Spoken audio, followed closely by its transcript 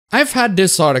I've had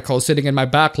this article sitting in my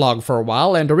backlog for a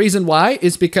while, and the reason why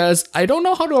is because I don't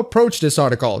know how to approach this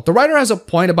article. The writer has a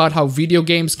point about how video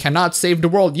games cannot save the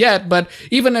world yet, but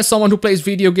even as someone who plays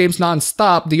video games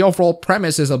non-stop, the overall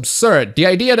premise is absurd. The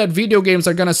idea that video games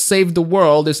are gonna save the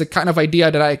world is the kind of idea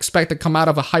that I expect to come out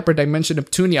of a Hyperdimension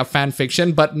Neptunia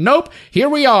fanfiction, but nope, here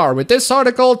we are with this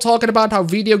article talking about how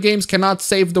video games cannot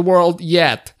save the world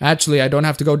yet. Actually, I don't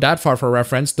have to go that far for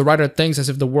reference. The writer thinks as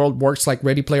if the world works like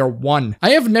Ready Player One. I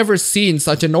have never seen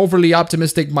such an overly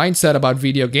optimistic mindset about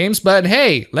video games, but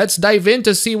hey, let's dive in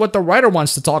to see what the writer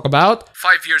wants to talk about.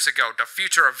 5 years ago, the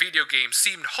future of video games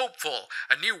seemed hopeful.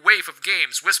 A new wave of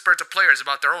games whispered to players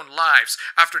about their own lives.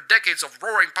 After decades of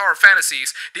roaring power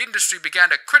fantasies, the industry began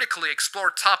to critically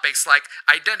explore topics like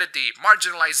identity,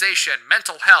 marginalization,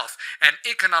 mental health, and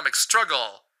economic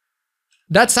struggle.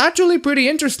 That's actually pretty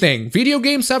interesting. Video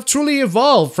games have truly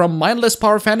evolved from mindless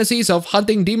power fantasies of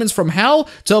hunting demons from hell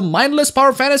to mindless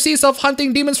power fantasies of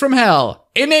hunting demons from hell.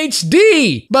 In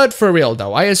HD! But for real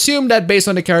though, I assume that based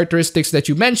on the characteristics that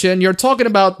you mentioned, you're talking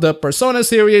about the Persona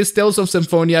series, Tales of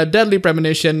Symphonia, Deadly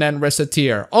Premonition, and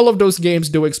Reciteer. All of those games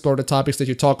do explore the topics that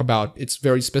you talk about. It's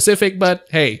very specific, but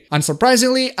hey,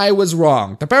 unsurprisingly, I was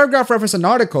wrong. The paragraph referenced an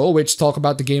article which talked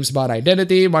about the games about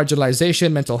identity,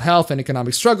 marginalization, mental health, and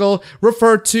economic struggle,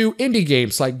 referred to indie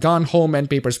games like Gone Home and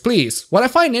Papers, Please. What I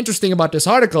find interesting about this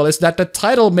article is that the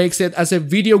title makes it as if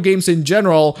video games in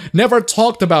general never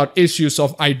talked about issues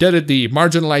of identity,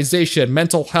 marginalization,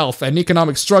 mental health, and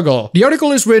economic struggle. The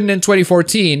article is written in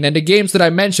 2014, and the games that I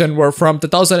mentioned were from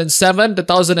 2007,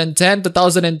 2010,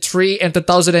 2003, and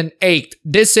 2008.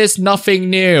 This is nothing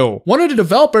new. One of the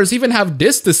developers even have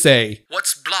this to say.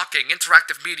 What's blocking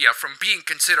interactive media from being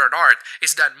considered art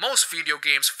is that most video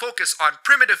games focus on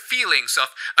primitive feelings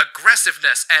of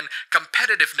aggressiveness and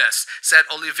competitiveness, said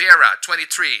Oliveira,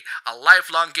 23, a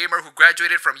lifelong gamer who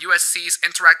graduated from USC's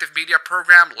interactive media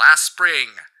program last spring.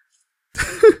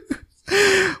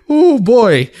 Oh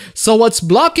boy. So what's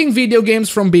blocking video games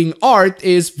from being art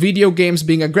is video games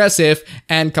being aggressive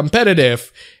and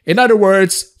competitive. In other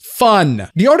words, fun.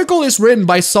 The article is written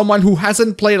by someone who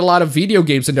hasn't played a lot of video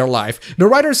games in their life. The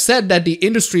writer said that the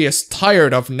industry is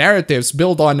tired of narratives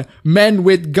built on men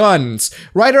with guns.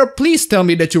 Writer, please tell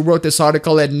me that you wrote this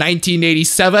article in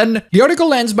 1987. The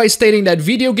article ends by stating that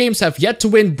video games have yet to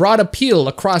win broad appeal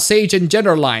across age and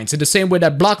gender lines in the same way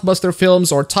that blockbuster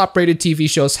films or top-rated TV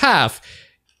shows have.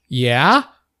 Yeah?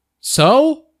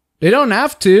 So? They don't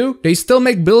have to. They still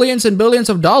make billions and billions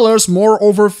of dollars more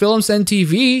over films and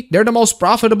TV. They're the most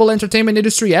profitable entertainment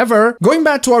industry ever. Going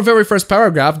back to our very first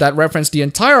paragraph that referenced the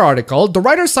entire article, the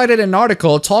writer cited an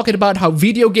article talking about how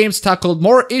video games tackled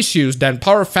more issues than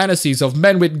power fantasies of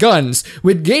men with guns,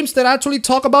 with games that actually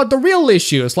talk about the real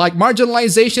issues like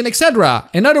marginalization, etc.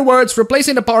 In other words,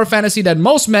 replacing the power fantasy that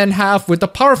most men have with the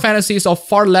power fantasies of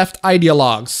far-left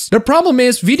ideologues. The problem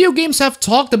is, video games have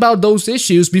talked about those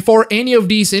issues before any of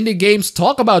these indie games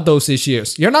talk about those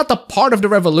issues. You're not the part of the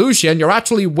revolution, you're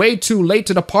actually way too late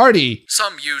to the party.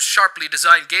 Some use sharply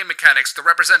designed game mechanics to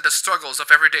represent the struggles of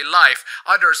everyday life.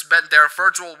 Others bend their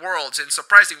virtual worlds in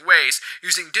surprising ways,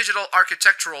 using digital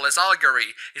architectural as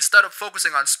allegory. Instead of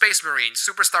focusing on space marines,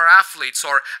 superstar athletes,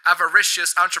 or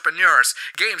avaricious entrepreneurs,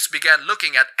 games began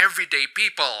looking at everyday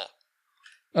people.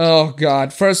 Oh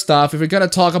god, first off, if you're gonna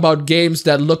talk about games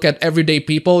that look at everyday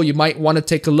people, you might want to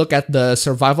take a look at the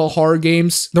survival horror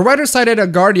games. The writer cited a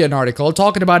Guardian article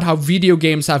talking about how video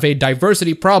games have a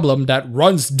diversity problem that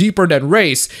runs deeper than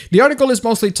race. The article is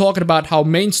mostly talking about how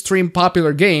mainstream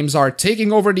popular games are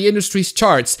taking over the industry's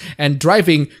charts and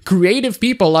driving creative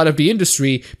people out of the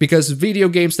industry because video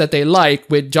games that they like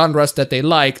with genres that they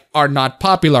like are not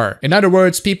popular. In other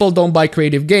words, people don't buy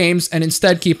creative games and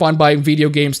instead keep on buying video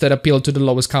games that appeal to the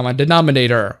lowest common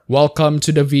denominator. Welcome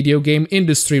to the video game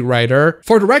industry, writer.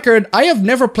 For the record, I have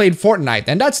never played Fortnite,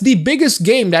 and that's the biggest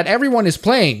game that everyone is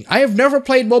playing. I have never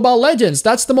played Mobile Legends.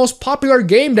 That's the most popular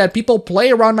game that people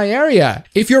play around my area.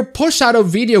 If you're pushed out of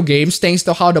video games thanks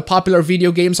to how the popular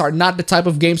video games are not the type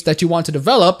of games that you want to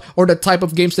develop or the type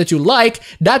of games that you like,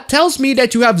 that tells me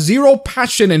that you have zero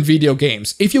passion in video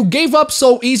games. If you gave up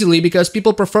so easily because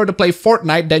people prefer to play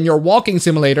Fortnite than your walking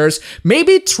simulators,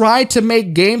 maybe try to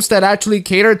make games that actually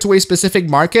cater to a specific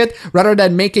market rather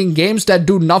than making games that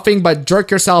do nothing but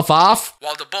jerk yourself off.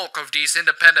 While the bulk of these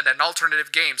independent and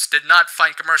alternative games did not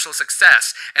find commercial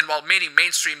success, and while many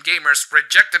mainstream gamers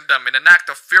rejected them in an act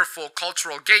of fearful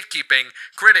cultural gatekeeping,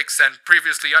 critics and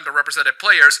previously underrepresented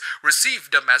players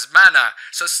received them as manna.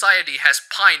 Society has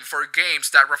pined for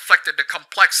games that reflected the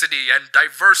complexity and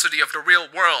diversity of the real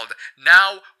world.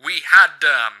 Now we had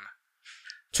them.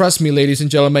 Trust me, ladies and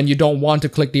gentlemen, you don't want to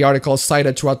click the article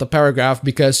cited throughout the paragraph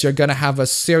because you're gonna have a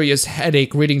serious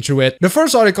headache reading through it. The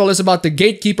first article is about the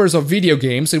gatekeepers of video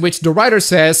games, in which the writer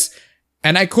says,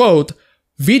 and I quote,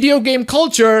 "Video game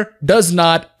culture does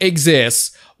not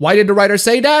exist." Why did the writer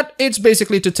say that? It's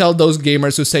basically to tell those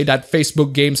gamers who say that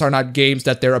Facebook games are not games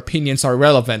that their opinions are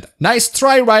relevant. Nice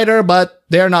try, writer, but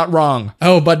they're not wrong.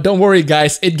 Oh, but don't worry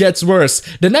guys, it gets worse.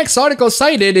 The next article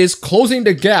cited is Closing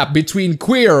the Gap Between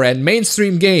Queer and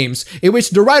Mainstream Games, in which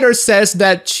the writer says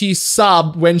that she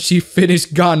sobbed when she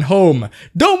finished Gone Home.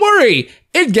 Don't worry!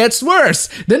 It gets worse!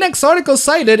 The next article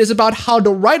cited is about how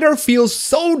the writer feels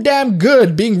so damn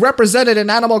good being represented in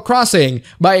Animal Crossing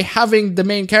by having the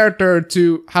main character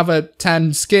to have a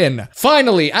tan skin.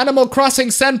 Finally, Animal Crossing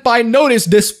Senpai noticed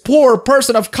this poor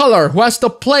person of color who has to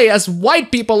play as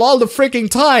white people all the freaking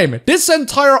time. This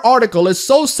entire article is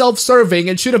so self-serving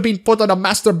and should have been put on a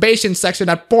masturbation section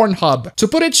at Pornhub. To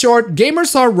put it short,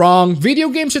 gamers are wrong, video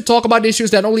games should talk about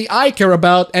issues that only I care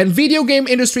about, and video game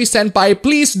industry senpai,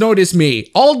 please notice me.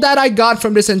 All that I got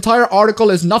from this entire article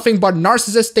is nothing but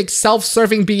narcissistic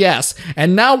self-serving BS.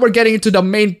 And now we're getting into the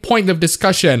main point of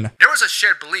discussion. There was a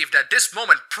shared belief that this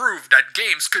moment proved that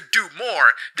games could do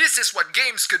more. This is what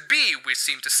games could be, we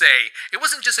seem to say. It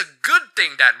wasn't just a good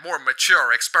thing that more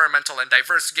mature, experimental, and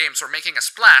diverse games were making a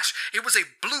splash. It was a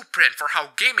blueprint for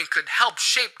how gaming could help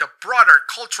shape the broader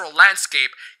cultural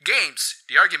landscape. Games,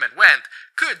 the argument went,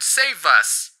 could save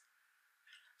us.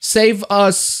 Save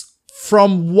us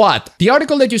from what? The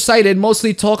article that you cited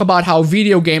mostly talk about how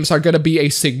video games are gonna be a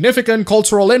significant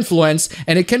cultural influence,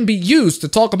 and it can be used to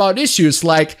talk about issues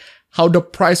like how the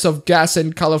price of gas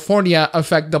in California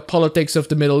affect the politics of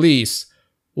the Middle East.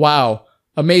 Wow.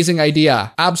 Amazing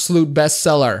idea. Absolute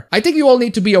bestseller. I think you all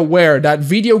need to be aware that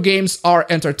video games are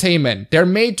entertainment. They're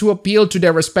made to appeal to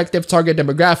their respective target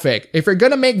demographic. If you're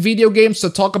gonna make video games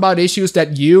to talk about issues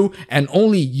that you and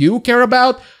only you care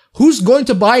about, who's going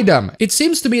to buy them? It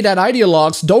seems to me that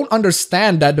ideologues don't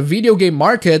understand that the video game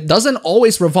market doesn't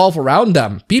always revolve around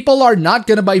them. People are not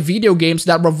gonna buy video games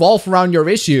that revolve around your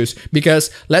issues because,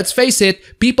 let's face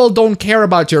it, people don't care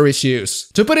about your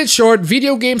issues. To put it short,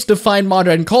 video games define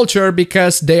modern culture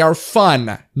because they are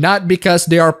fun, not because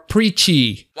they are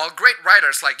preachy. While great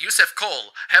writers like Yusef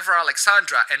Cole, Hever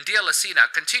Alexandra, and Dia Lucina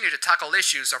continue to tackle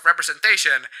issues of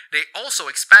representation, they also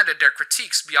expanded their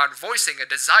critiques beyond voicing a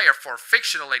desire for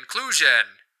fictional inclusion.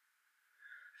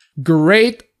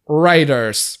 Great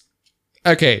writers.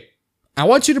 Okay, I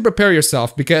want you to prepare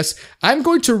yourself because I'm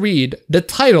going to read the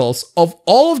titles of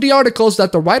all of the articles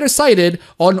that the writer cited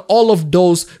on all of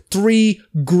those 3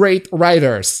 great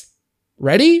writers.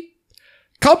 Ready?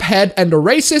 Cuphead and the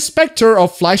Racist Spectre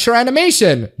of Fleischer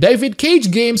Animation. David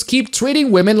Cage games keep treating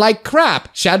women like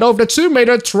crap. Shadow of the Tomb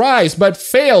Raider tries but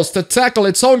fails to tackle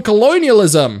its own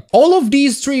colonialism. All of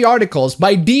these 3 articles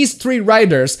by these 3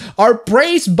 writers are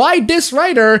praised by this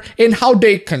writer in how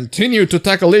they continue to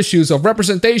tackle issues of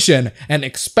representation and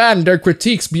expand their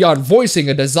critiques beyond voicing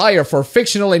a desire for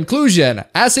fictional inclusion.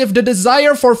 As if the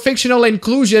desire for fictional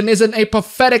inclusion isn't a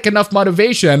pathetic enough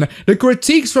motivation, the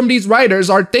critiques from these writers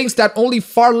are things that only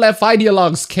far-left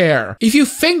ideologues care. If you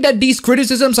think that these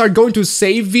criticisms are going to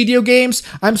save video games,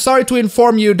 I'm sorry to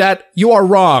inform you that you are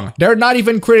wrong. They're not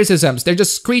even criticisms, they're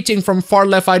just screeching from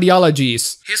far-left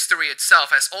ideologies. History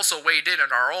itself has also weighed in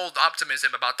on our old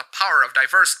optimism about the power of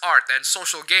diverse art and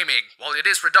social gaming. While it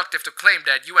is reductive to claim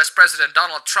that US President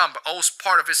Donald Trump owes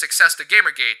part of his success to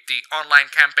Gamergate, the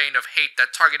online campaign of hate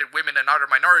that targeted women and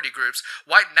other minority groups,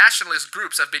 white nationalist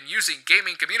groups have been using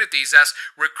gaming communities as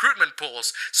recruitment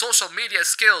pools. Social media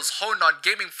skills honed on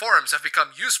gaming forums have become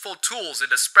useful tools in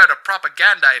the spread of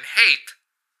propaganda and hate.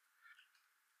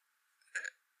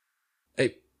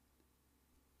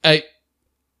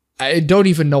 I don't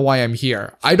even know why I'm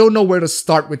here. I don't know where to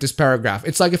start with this paragraph.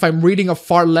 It's like if I'm reading a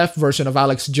far-left version of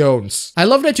Alex Jones. I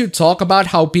love that you talk about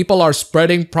how people are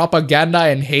spreading propaganda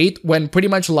and hate when pretty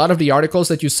much a lot of the articles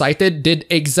that you cited did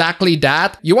exactly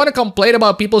that. You want to complain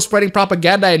about people spreading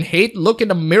propaganda and hate? Look in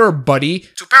the mirror, buddy.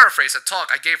 To paraphrase a talk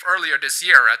I gave earlier this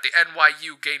year at the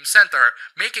NYU Game Center,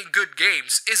 making good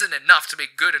games isn't enough to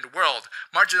make good in the world.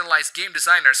 Marginalized game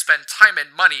designers spend time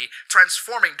and money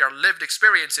transforming their lived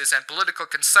experiences and political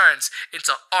concerns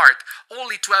into art,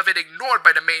 only to have it ignored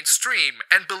by the mainstream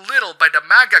and belittled by the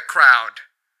MAGA crowd.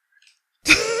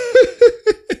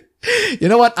 You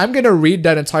know what? I'm gonna read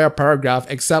that entire paragraph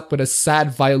except with a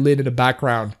sad violin in the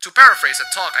background. To paraphrase a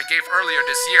talk I gave earlier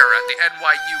this year at the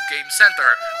NYU Game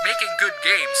Center, making good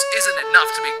games isn't enough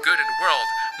to make good in the world.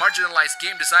 marginalized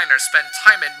game designers spend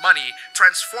time and money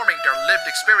transforming their lived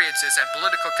experiences and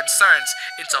political concerns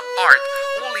into art,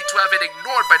 only to have it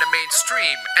ignored by the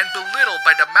mainstream and belittled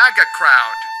by the MAGA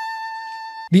crowd.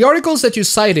 The articles that you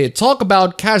cited talk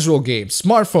about casual games,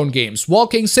 smartphone games,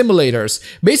 walking simulators,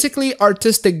 basically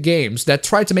artistic games that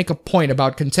try to make a point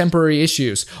about contemporary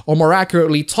issues, or more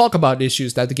accurately, talk about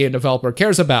issues that the game developer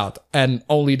cares about, and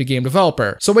only the game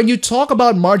developer. So when you talk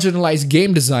about marginalized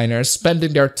game designers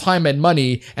spending their time and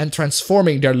money and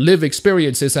transforming their lived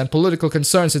experiences and political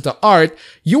concerns into art,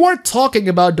 you are talking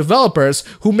about developers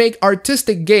who make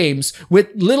artistic games with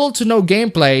little to no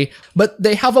gameplay, but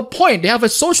they have a point, they have a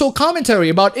social commentary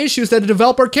about issues that the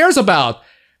developer cares about,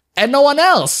 and no one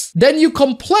else. Then you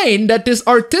complain that this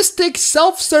artistic,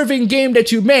 self-serving game that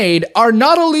you made are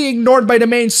not only ignored by the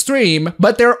mainstream,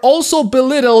 but they're also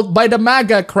belittled by the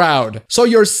MAGA crowd. So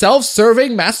your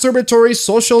self-serving, masturbatory,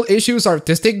 social issues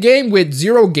artistic game with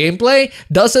zero gameplay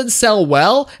doesn't sell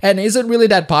well and isn't really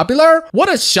that popular?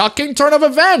 What a shocking turn of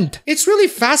event! It's really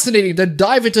fascinating to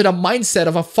dive into the mindset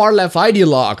of a far-left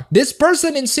ideologue. This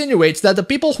person insinuates that the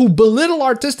people who belittle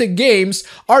artistic games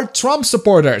are Trump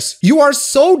supporters. You are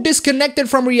so disconnected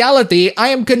from reality, I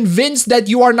am convinced that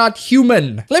you are not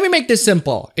human. Let me make this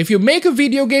simple. If you make a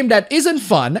video game that isn't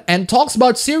fun and talks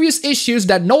about serious issues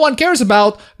that no one cares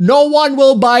about, no one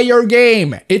will buy your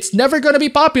game. It's never gonna be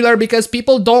popular because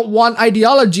people don't want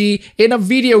ideology in a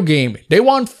video game. They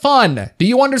want fun. Do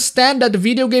you understand that the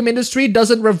video game industry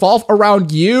doesn't revolve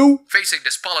around you? Facing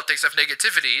this politics of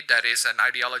negativity, that is an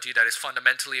ideology that is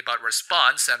fundamentally about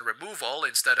response and removal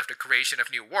instead of the creation of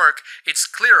new work, it's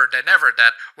clearer than ever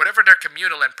that whatever their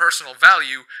communal and personal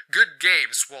value, good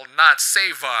games will not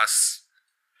save us.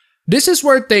 This is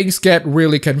where things get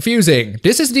really confusing.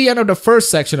 This is the end of the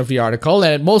first section of the article,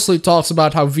 and it mostly talks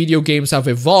about how video games have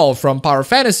evolved from power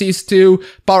fantasies to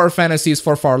power fantasies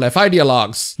for far-left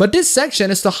ideologues. But this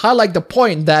section is to highlight the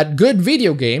point that good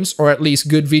video games, or at least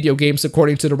good video games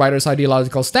according to the writer's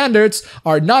ideological standards,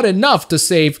 are not enough to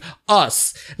save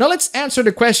us. Now let's answer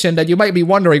the question that you might be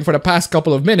wondering for the past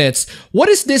couple of minutes. What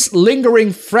is this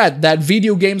lingering threat that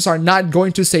video games are not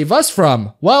going to save us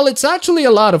from? Well, it's actually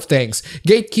a lot of things.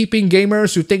 Gatekeeping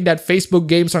gamers who think that Facebook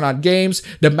games are not games,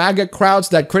 the MAGA crowds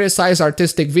that criticize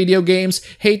artistic video games,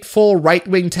 hateful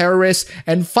right-wing terrorists,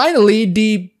 and finally,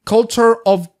 the culture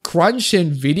of crunch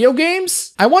in video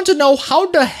games? I want to know, how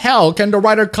the hell can the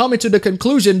writer come into the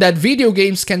conclusion that video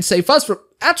games can save us from—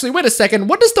 Actually, wait a second,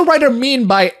 what does the writer mean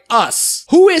by us?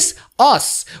 Who is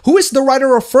us? Who is the writer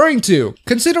referring to?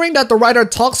 Considering that the writer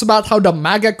talks about how the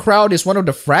MAGA crowd is one of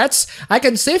the threats, I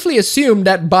can safely assume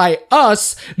that by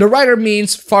us, the writer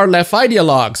means far-left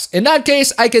ideologues. In that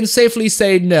case, I can safely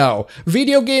say no.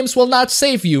 Video games will not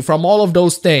save you from all of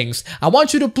those things. I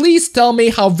want you to please tell me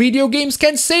how video games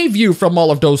can save you from all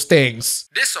of those things.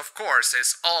 This, of course,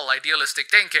 is all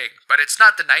idealistic thinking, but it's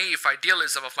not the naive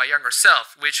idealism of my younger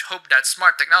self, which hoped that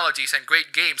smart technologies and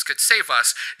great games could save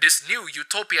us. This new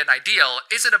utopian ideal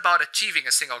isn't about achieving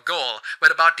a single goal,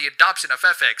 but about the adoption of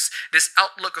ethics. This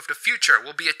outlook of the future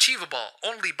will be achievable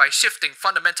only by shifting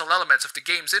fundamental elements of the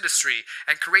games industry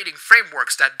and creating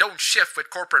frameworks that don't shift with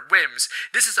corporate whims.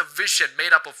 This is a vision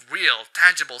made up of real,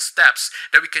 tangible steps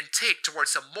that we can take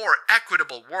towards a more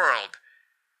equitable world.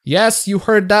 Yes, you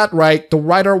heard that right. The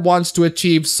writer wants to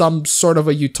achieve some sort of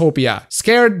a utopia.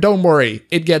 Scared? Don't worry.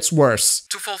 It gets worse.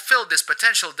 To fulfill this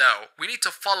potential, though, we need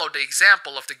to follow the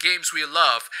example of the games we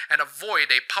love and avoid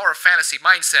a power fantasy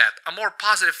mindset. A more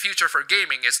positive future for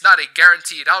gaming is not a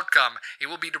guaranteed outcome. It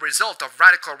will be the result of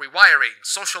radical rewiring,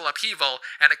 social upheaval,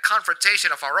 and a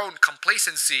confrontation of our own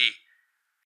complacency.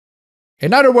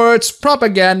 In other words,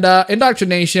 propaganda,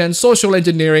 indoctrination, social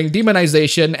engineering,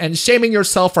 demonization, and shaming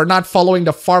yourself for not following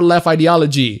the far-left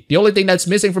ideology. The only thing that's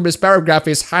missing from this paragraph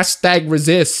is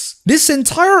 #resist. This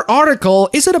entire article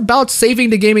isn't about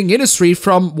saving the gaming industry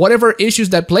from whatever issues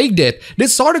that plagued it.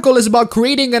 This article is about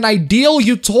creating an ideal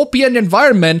utopian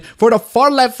environment for the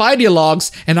far-left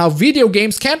ideologues and how video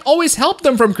games can't always help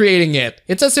them from creating it.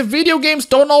 It's as if video games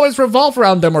don't always revolve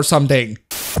around them or something.